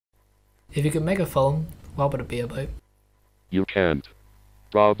If you could make a film, what would it be about? You can't.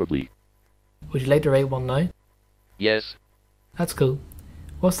 Probably. Would you like to write one now? Yes. That's cool.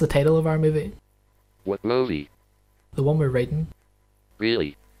 What's the title of our movie? What movie? The one we're writing?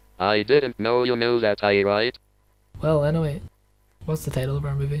 Really? I didn't know you knew that I write. Well, anyway, what's the title of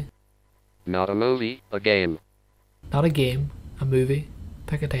our movie? Not a movie, a game. Not a game, a movie.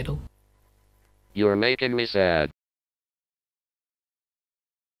 Pick a title. You're making me sad.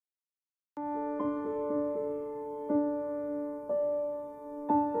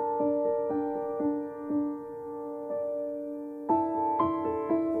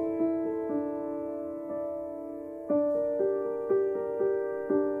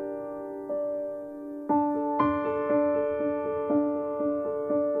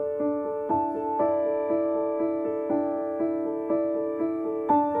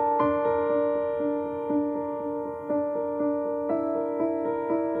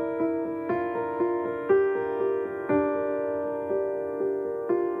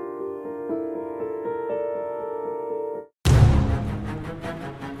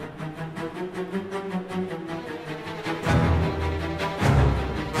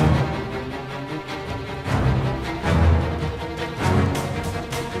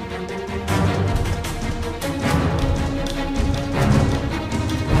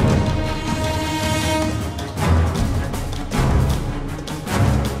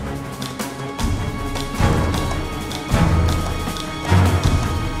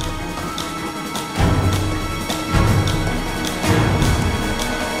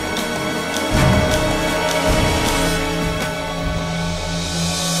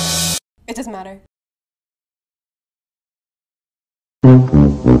 It doesn't matter.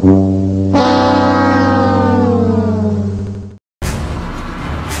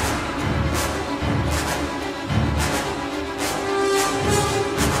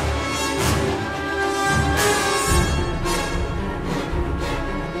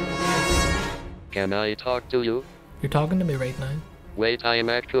 Can I talk to you? You're talking to me right now. Wait, I am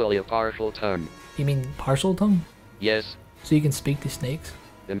actually a partial tongue. You mean partial tongue? Yes, So you can speak to snakes?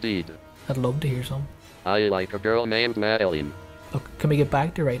 indeed. I'd love to hear some. I like a girl named Madeline. Look, can we get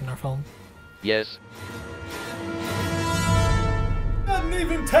back to writing our film? Yes. Doesn't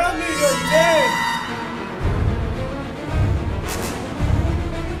even tell me your name!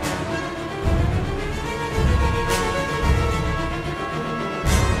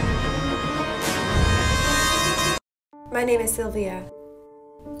 My name is Sylvia.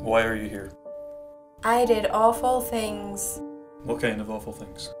 Why are you here? I did awful things. What kind of awful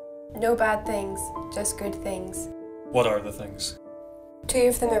things? No bad things, just good things. What are the things? 2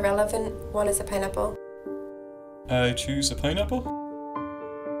 of them are relevant, one is a pineapple. I choose a pineapple?